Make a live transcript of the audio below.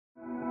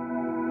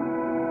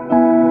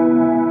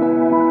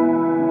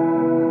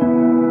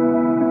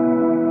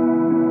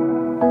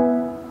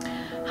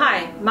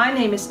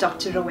name is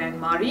Dr. Rowanne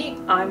Mari.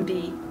 I'm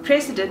the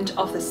president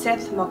of the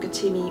Seth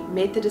Mokatimi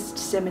Methodist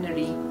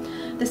Seminary.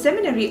 The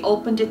seminary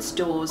opened its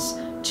doors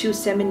to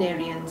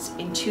seminarians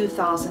in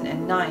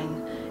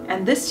 2009,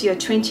 and this year,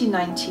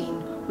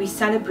 2019, we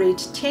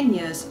celebrate 10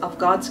 years of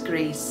God's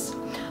grace.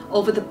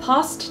 Over the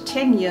past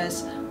 10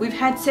 years, we've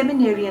had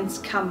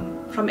seminarians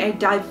come from a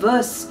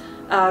diverse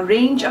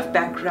range of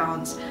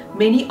backgrounds,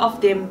 many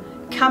of them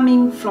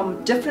coming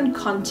from different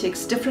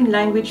contexts, different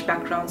language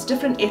backgrounds,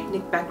 different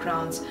ethnic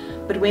backgrounds.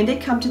 But when they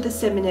come to the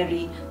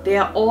seminary, they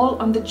are all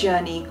on the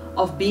journey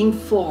of being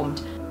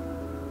formed.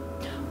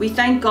 We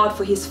thank God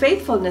for His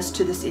faithfulness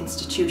to this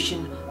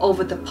institution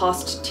over the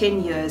past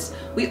 10 years.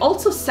 We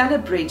also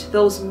celebrate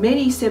those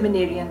many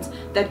seminarians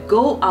that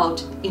go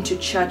out into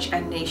church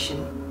and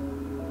nation.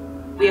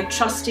 We are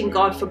trusting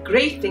God for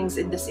great things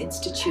in this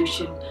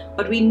institution,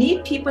 but we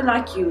need people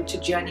like you to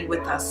journey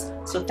with us.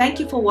 So thank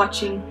you for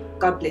watching.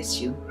 God bless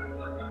you.